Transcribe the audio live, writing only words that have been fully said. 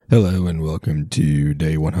Hello and welcome to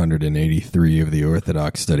day 183 of the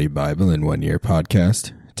Orthodox Study Bible in 1 Year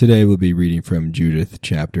podcast. Today we'll be reading from Judith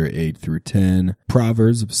chapter 8 through 10,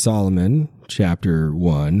 Proverbs of Solomon chapter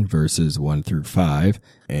 1 verses 1 through 5,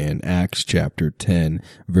 and Acts chapter 10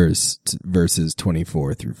 verses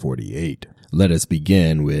 24 through 48. Let us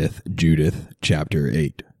begin with Judith chapter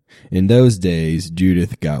 8. In those days,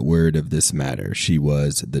 Judith got word of this matter. She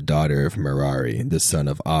was the daughter of Merari, the son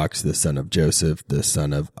of Ox, the son of Joseph, the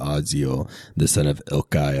son of Oziel, the son of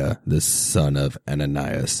Ilkiah, the son of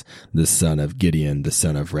Ananias, the son of Gideon, the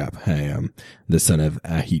son of Rapham, the son of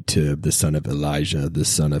Ahitub, the son of Elijah, the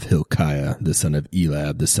son of Hilkiah, the son of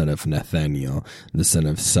Elab, the son of Nathaniel, the son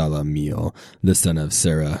of Salamiel, the son of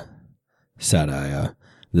Sadiah,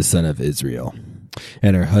 the son of Israel.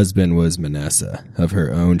 And her husband was Manasseh, of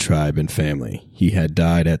her own tribe and family. He had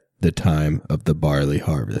died at the time of the barley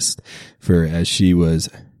harvest. For as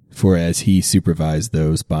he supervised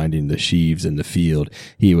those binding the sheaves in the field,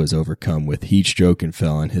 he was overcome with heat stroke and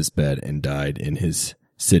fell on his bed and died in his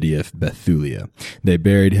city of Bethulia. They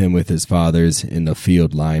buried him with his fathers in the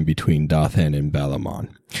field lying between Dothan and Balamon.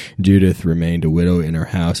 Judith remained a widow in her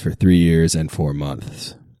house for 3 years and 4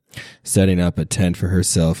 months, setting up a tent for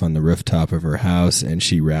herself on the rooftop of her house, and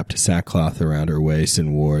she wrapped sackcloth around her waist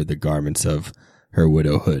and wore the garments of her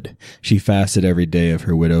widowhood. She fasted every day of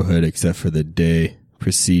her widowhood except for the day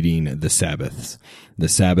preceding the Sabbaths, the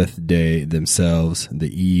Sabbath day themselves,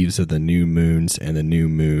 the eves of the new moons and the new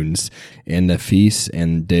moons, and the feasts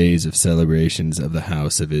and days of celebrations of the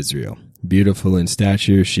house of Israel. Beautiful in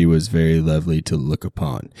stature, she was very lovely to look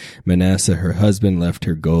upon. Manasseh, her husband, left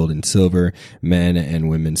her gold and silver, men and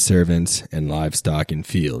women servants, and livestock and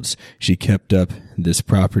fields. She kept up this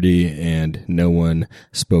property, and no one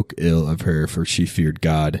spoke ill of her, for she feared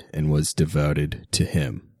God and was devoted to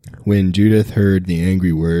him. When Judith heard the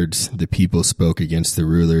angry words the people spoke against the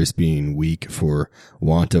rulers being weak for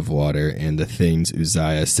want of water, and the things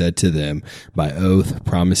Uzziah said to them by oath,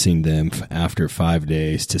 promising them after 5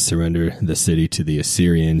 days to surrender the city to the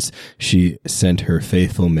Assyrians, she sent her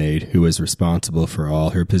faithful maid, who was responsible for all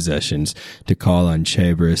her possessions, to call on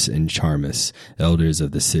Chabris and Charmis, elders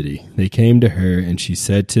of the city. They came to her, and she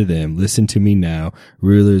said to them, "Listen to me now,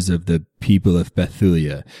 rulers of the people of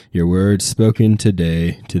Bethulia. Your words spoken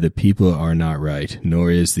today to the people are not right,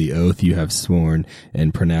 nor is the oath you have sworn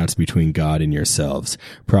and pronounced between God and yourselves,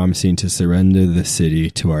 promising to surrender the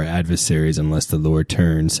city to our adversaries unless the Lord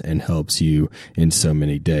turns and helps you in so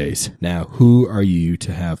many days. Now, who are you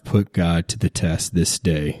to have put God to the test this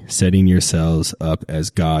day, setting yourselves up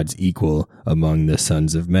as God's equal among the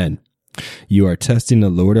sons of men? You are testing the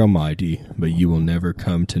Lord Almighty, but you will never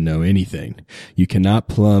come to know anything. You cannot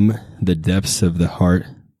plumb the depths of the heart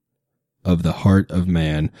of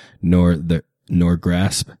man, nor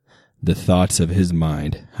grasp the thoughts of his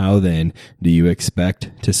mind. How then do you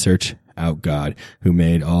expect to search out God, who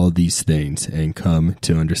made all these things, and come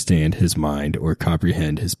to understand his mind or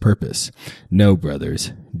comprehend his purpose? No,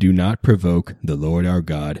 brothers, do not provoke the Lord our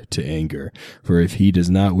God to anger, for if he does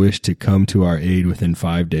not wish to come to our aid within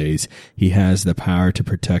 5 days, he has the power to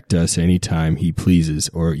protect us any time he pleases,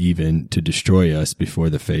 or even to destroy us before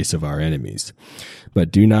the face of our enemies.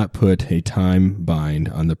 But do not put a time bind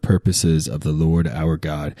on the purposes of the Lord our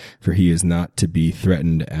God, for he is not to be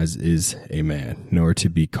threatened as is a man, nor to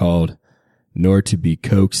be coaxed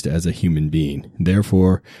as a human being.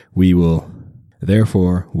 Therefore,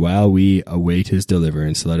 while we await his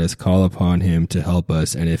deliverance, let us call upon him to help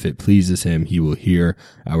us, and if it pleases him, he will hear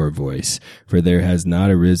our voice. For there has not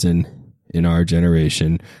arisen in our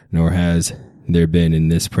generation, nor has there been in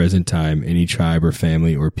this present time any tribe or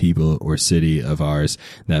family or people or city of ours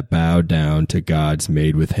that bowed down to gods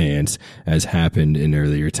made with hands, as happened in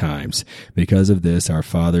earlier times. Because of this, our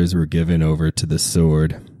fathers were given over to the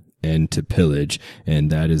sword and to pillage,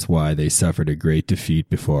 and that is why they suffered a great defeat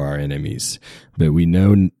before our enemies. But we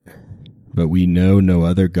know no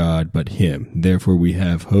other God but him. Therefore we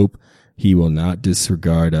have hope. He will not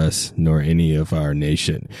disregard us, nor any of our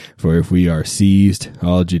nation. For if we are seized,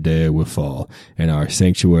 all Judea will fall, and our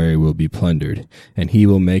sanctuary will be plundered, and he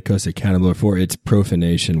will make us accountable for its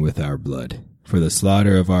profanation with our blood. For the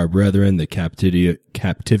slaughter of our brethren, the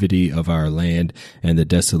captivity of our land, and the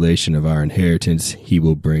desolation of our inheritance, he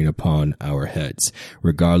will bring upon our heads,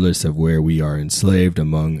 regardless of where we are enslaved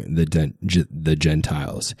among the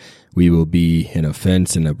Gentiles. We will be an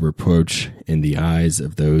offense and a reproach in the eyes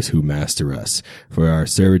of those who master us. For our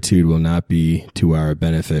servitude will not be to our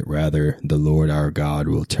benefit, rather the Lord our God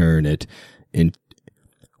will turn it to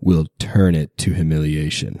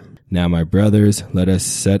humiliation. Now, my brothers, let us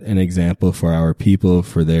set an example for our people,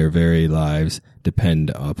 for their very lives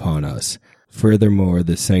depend upon us. Furthermore,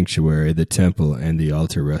 the sanctuary, the temple, and the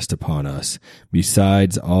altar rest upon us.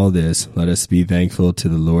 Besides all this, let us be thankful to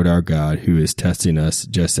the Lord our God, who is testing us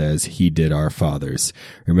just as he did our fathers.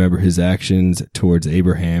 Remember his actions towards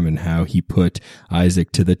Abraham and how he put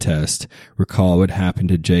Isaac to the test. Recall what happened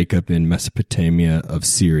to Jacob in Mesopotamia of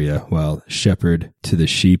Syria, while shepherd to the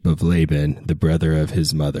sheep of Laban, the brother of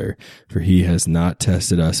his mother. For he has not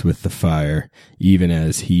tested us with the fire, even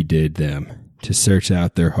as he did them, to search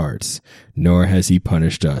out their hearts, nor has he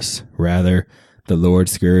punished us. Rather, the Lord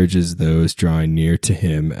scourges those drawing near to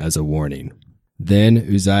him as a warning. Then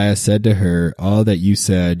Uzziah said to her, all that you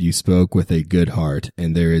said you spoke with a good heart,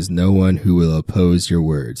 and there is no one who will oppose your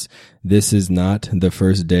words. This is not the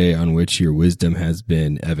first day on which your wisdom has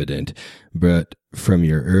been evident, but from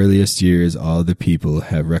your earliest years all the people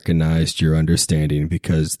have recognized your understanding,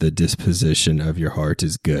 because the disposition of your heart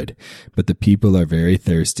is good. But the people are very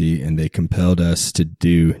thirsty, and they compelled us to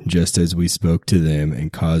do just as we spoke to them,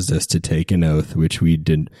 and caused us to take an oath which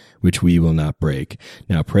we will not break.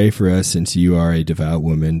 Now pray for us, since you are a devout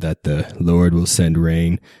woman, that the Lord will send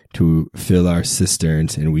rain to fill our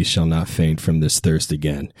cisterns, and we shall not faint from this thirst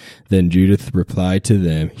again. Then Judith replied to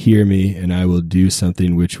them, hear me, and I will do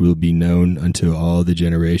something which will be known unto all the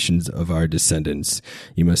generations of our descendants.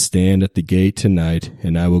 You must stand at the gate tonight,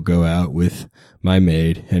 and I will go out with my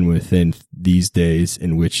maid, and within these days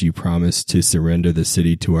in which you promised to surrender the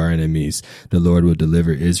city to our enemies, the Lord will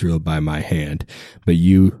deliver Israel by my hand. But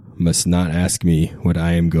you must not ask me what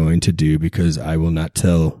I am going to do, because I will not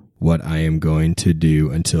tell what I am going to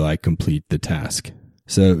do until I complete the task.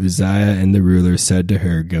 So Uzziah and the ruler said to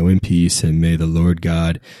her, go in peace, and may the Lord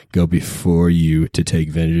God go before you to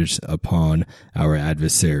take vengeance upon our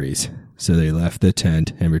adversaries. So they left the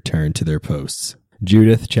tent and returned to their posts.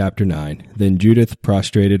 Judith chapter 9. Then Judith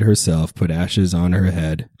prostrated herself, put ashes upon her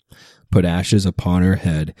head,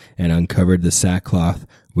 and uncovered the sackcloth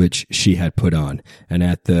which she had put on. And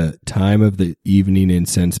at the time of the evening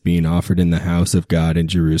incense being offered in the house of God in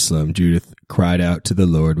Jerusalem, Judith cried out to the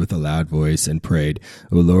Lord with a loud voice and prayed,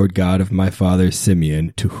 O Lord God of my father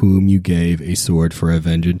Simeon, to whom you gave a sword for a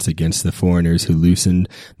vengeance against the foreigners who loosened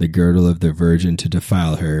the girdle of the virgin to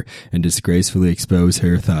defile her, and disgracefully exposed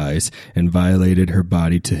her thighs, and violated her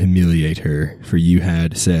body to humiliate her. For you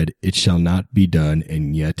had said, it shall not be done,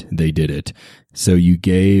 and yet they did it. So you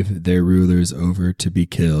gave their rulers over to be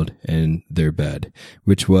killed, and their bed,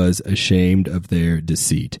 which was ashamed of their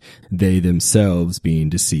deceit, they themselves being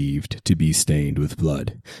deceived, to be stained with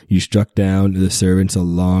blood. You struck down the servants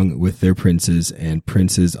along with their princes, and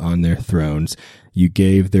princes on their thrones. You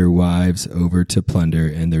gave their wives over to plunder,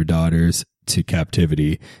 and their daughters to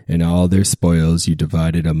captivity, and all their spoils you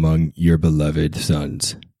divided among your beloved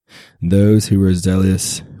sons. Those who were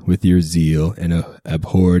zealous with your zeal, and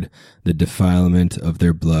abhorred the defilement of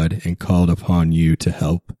their blood, and called upon you to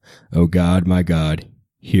help. O God, my God,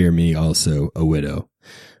 hear me also, a widow.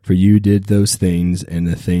 For you did those things, and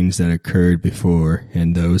the things that occurred before,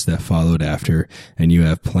 and those that followed after, and you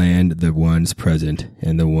have planned the ones present,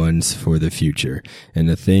 and the ones for the future, and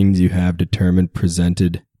the things you have determined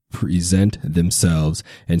present themselves,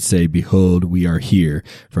 and say, behold, we are here,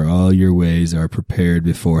 for all your ways are prepared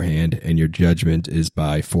beforehand, and your judgment is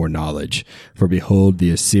by foreknowledge. For behold,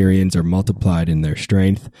 the Assyrians are multiplied in their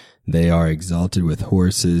strength, they are exalted with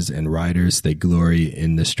horses and riders, they glory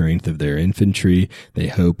in the strength of their infantry, they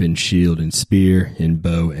hope in shield and spear, in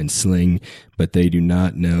bow and sling, but they do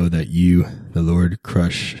not know that you, the Lord,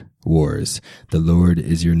 crush wars. The Lord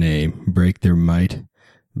is your name. Break their might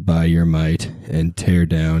by your might, and tear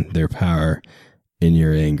down their power in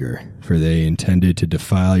your anger. For they intended to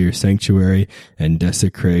defile your sanctuary, and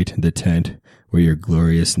desecrate the tent where your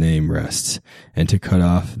glorious name rests, and to cut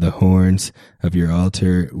off the horns of your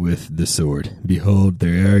altar with the sword. Behold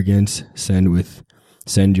their arrogance,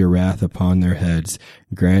 send your wrath upon their heads.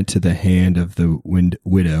 Grant to the hand of the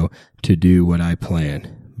widow to do what I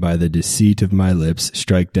plan. By the deceit of my lips,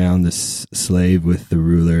 strike down the slave with the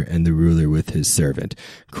ruler, and the ruler with his servant.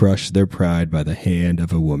 Crush their pride by the hand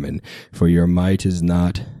of a woman. For your might is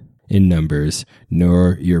not in numbers,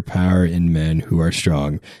 nor your power in men who are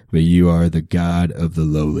strong, but you are the God of the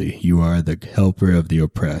lowly. You are the helper of the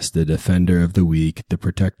oppressed, the defender of the weak, the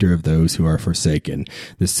protector of those who are forsaken,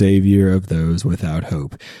 the savior of those without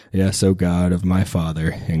hope. Yes, O God of my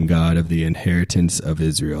father, and God of the inheritance of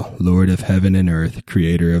Israel, Lord of heaven and earth,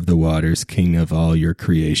 creator of the waters, king of all your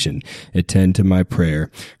creation, attend to my prayer.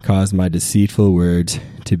 Cause my deceitful words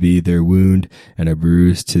to be their wound and a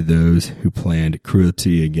bruise to those who planned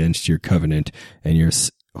cruelty against your covenant and your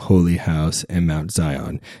holy house and Mount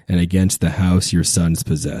Zion, and against the house your sons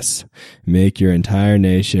possess. Make your entire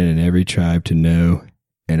nation and every tribe to know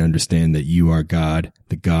and understand that you are God,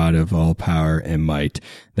 the God of all power and might,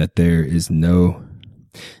 that there is none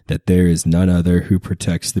other who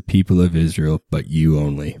protects the people of Israel but you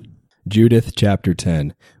only. Judith chapter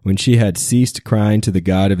 10. When she had ceased crying to the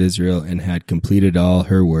God of Israel and had completed all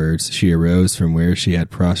her words, she arose from where she had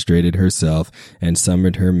prostrated herself and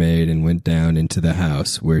summoned her maid and went down into the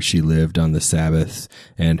house where she lived on the Sabbaths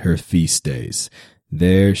and her feast days.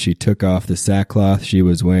 There she took off the sackcloth she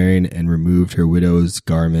was wearing and removed her widow's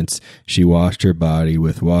garments. She washed her body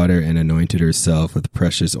with water and anointed herself with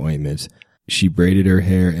precious ointment. She braided her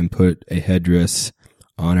hair and put a headdress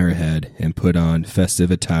on her head and put on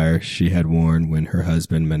festive attire she had worn when her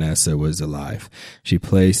husband Manasseh was alive. She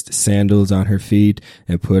placed sandals on her feet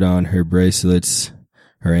and put on her bracelets,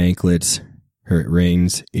 her anklets, her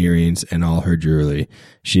rings, earrings, and all her jewelry.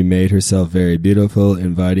 She made herself very beautiful,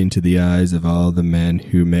 inviting to the eyes of all the men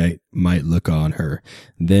who might look on her.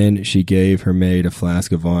 Then she gave her maid a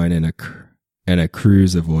flask of wine and a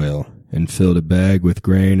cruse of oil, and filled a bag with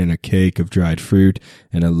grain and a cake of dried fruit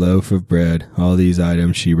and a loaf of bread. All these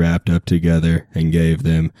items she wrapped up together and gave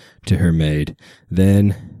them to her maid.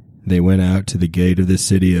 Then they went out to the gate of the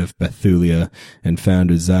city of Bethulia and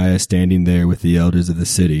found Uzziah standing there with the elders of the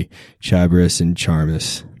city, Chabrias and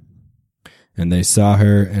Charmis. And they saw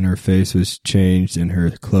her, and her face was changed, and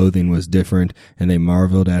her clothing was different, and they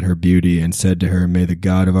marveled at her beauty, and said to her, May the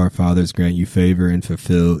God of our fathers grant you favor and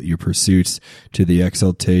fulfill your pursuits to the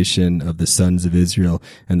exaltation of the sons of Israel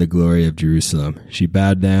and the glory of Jerusalem. She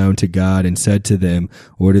bowed down to God and said to them,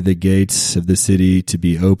 Order the gates of the city to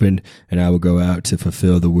be opened, and I will go out to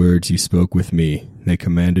fulfill the words you spoke with me. They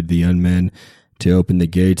commanded the young men to open the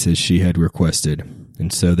gates as she had requested.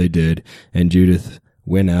 And so they did, and Judith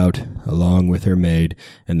went out along with her maid,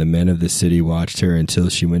 and the men of the city watched her until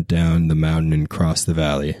she went down the mountain and crossed the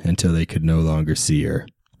valley, until they could no longer see her.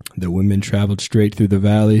 The women traveled straight through the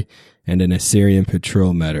valley, and an Assyrian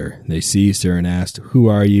patrol met her. They seized her and asked, Who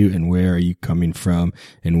are you, and where are you coming from,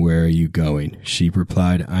 and where are you going? She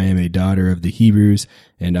replied, I am a daughter of the Hebrews,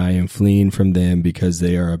 and I am fleeing from them because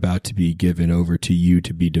they are about to be given over to you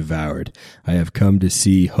to be devoured. I have come to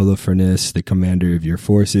see Holofernes, the commander of your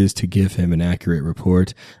forces, to give him an accurate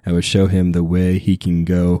report. I will show him the way he can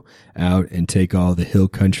go out and take all the hill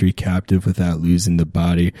country captive without losing the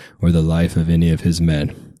body or the life of any of his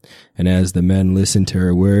men. And as the men listened to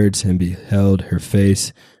her words and beheld her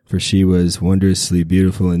face, for she was wondrously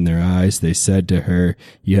beautiful in their eyes, they said to her,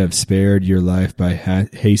 You have spared your life by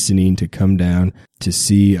hastening to come down to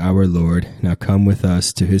see our Lord. Now come with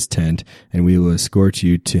us to his tent, and we will escort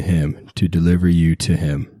you to him, to deliver you to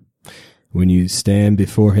him. When you stand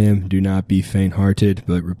before him, do not be faint-hearted,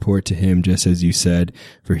 but report to him just as you said,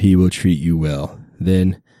 for he will treat you well.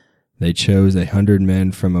 Then they chose 100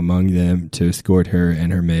 men from among them to escort her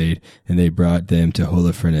and her maid, and they brought them to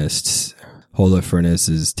Holofernes'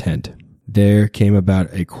 tent. There came about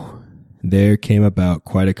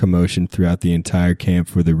quite a commotion throughout the entire camp,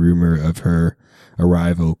 for the rumor of her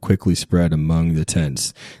arrival quickly spread among the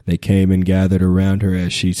tents. They came and gathered around her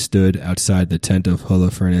as she stood outside the tent of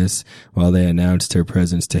Holofernes, while they announced her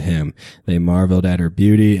presence to him. They marveled at her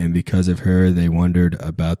beauty, and because of her they wondered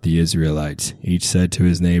about the Israelites. Each said to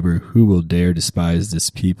his neighbor, Who will dare despise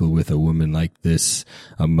this people with a woman like this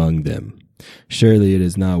among them? Surely it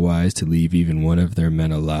is not wise to leave even one of their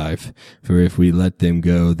men alive, for if we let them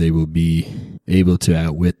go, they will be able to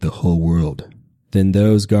outwit the whole world. Then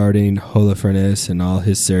those guarding Holofernes and all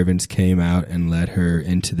his servants came out and led her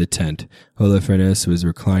into the tent. Holofernes was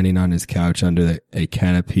reclining on his couch under a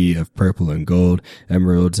canopy of purple and gold,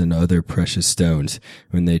 emeralds, and other precious stones.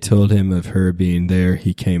 When they told him of her being there,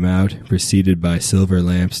 he came out, preceded by silver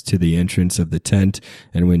lamps, to the entrance of the tent.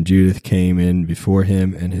 And when Judith came in before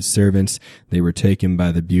him and his servants, they were taken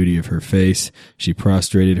by the beauty of her face. She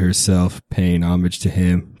prostrated herself, paying homage to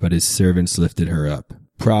him, but his servants lifted her up.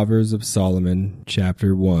 Proverbs of Solomon,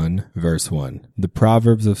 chapter 1, verse 1. The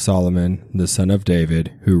Proverbs of Solomon, the son of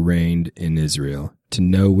David, who reigned in Israel, to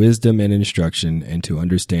know wisdom and instruction, and to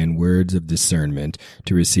understand words of discernment,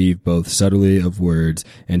 to receive both subtlety of words,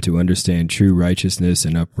 and to understand true righteousness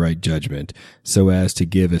and upright judgment, so as to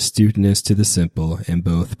give astuteness to the simple, and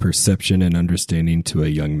both perception and understanding to a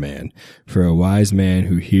young man. For a wise man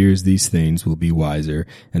who hears these things will be wiser,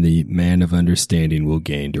 and the man of understanding will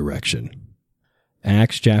gain direction.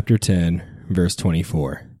 Acts chapter 10, verse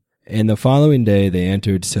 24. And the following day they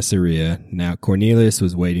entered Caesarea. Now Cornelius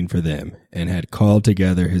was waiting for them, and had called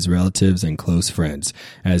together his relatives and close friends.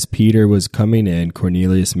 As Peter was coming in,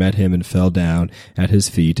 Cornelius met him and fell down at his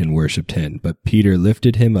feet and worshipped him. But Peter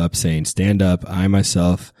lifted him up, saying, Stand up, I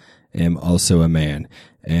myself am also a man.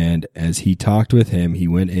 And as he talked with him, he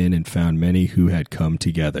went in and found many who had come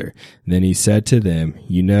together. Then he said to them,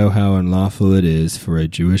 "You know how unlawful it is for a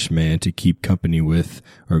Jewish man to keep company with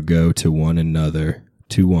or go to one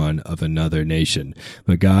of another nation.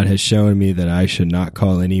 But God has shown me that I should not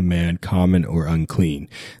call any man common or unclean.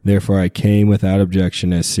 Therefore I came without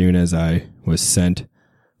objection as soon as I was sent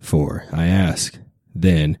for. I asked,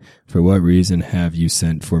 then, for what reason have you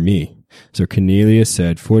sent for me?" So Cornelius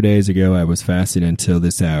said, 4 days ago I was fasting until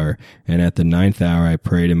this hour, and at the 9th hour I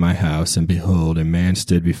prayed in my house, and behold, a man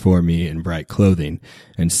stood before me in bright clothing,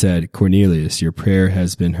 and said, "Cornelius, your prayer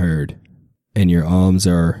has been heard, and your alms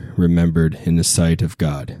are remembered in the sight of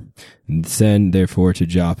God. Send therefore to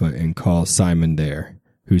Joppa and call Simon there,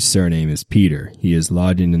 whose surname is Peter. He is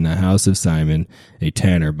lodging in the house of Simon, a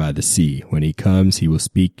tanner by the sea. When he comes, he will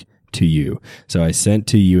speak to you. So I sent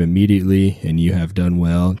to you immediately, and you have done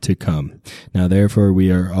well to come. Now therefore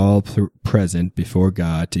we are all present before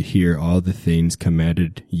God to hear all the things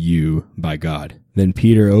commanded you by God." Then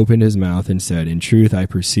Peter opened his mouth and said, "In truth I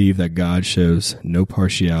perceive that God shows no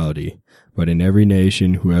partiality, but in every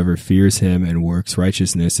nation whoever fears him and works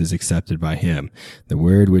righteousness is accepted by him. The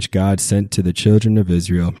word which God sent to the children of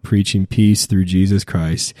Israel, preaching peace through Jesus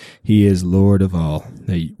Christ, he is Lord of all.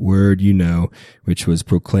 The word you know, which was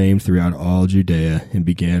proclaimed throughout all Judea and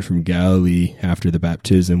began from Galilee after the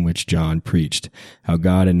baptism which John preached, how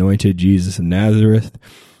God anointed Jesus of Nazareth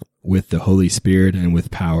with the Holy Spirit and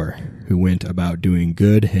with power, who went about doing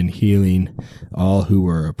good and healing all who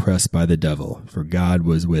were oppressed by the devil, for God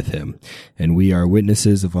was with him. And we are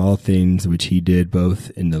witnesses of all things which he did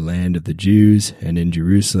both in the land of the Jews and in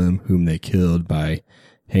Jerusalem, whom they killed by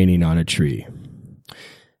hanging on a tree.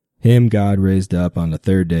 Him God raised up on the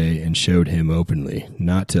 3rd day and showed him openly,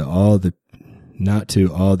 not to all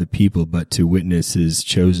the people, but to witnesses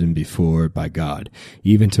chosen before by God,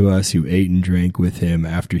 even to us who ate and drank with him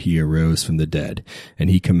after he arose from the dead. And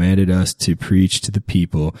he commanded us to preach to the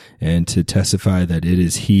people and to testify that it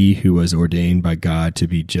is he who was ordained by God to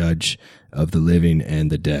be judge of the living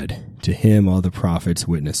and the dead. To him all the prophets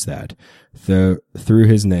witness that, through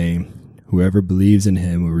his name, whoever believes in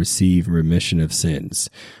him will receive remission of sins.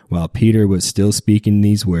 While Peter was still speaking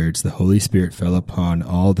these words, the Holy Spirit fell upon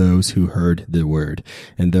all those who heard the word.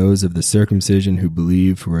 And those of the circumcision who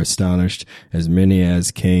believed were astonished, as many as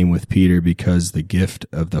came with Peter, because the gift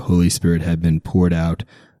of the Holy Spirit had been poured out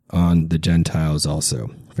on the Gentiles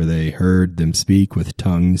also. For they heard them speak with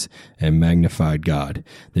tongues and magnified God.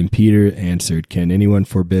 Then Peter answered, "Can anyone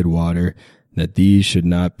forbid water, that these should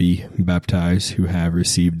not be baptized who have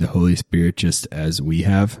received the Holy Spirit just as we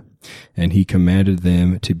have?" And he commanded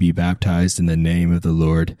them to be baptized in the name of the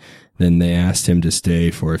Lord. Then they asked him to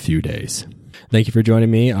stay for a few days. Thank you for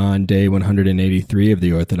joining me on day 183 of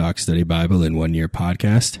the Orthodox Study Bible in 1 Year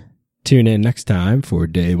podcast. Tune in next time for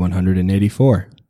day 184.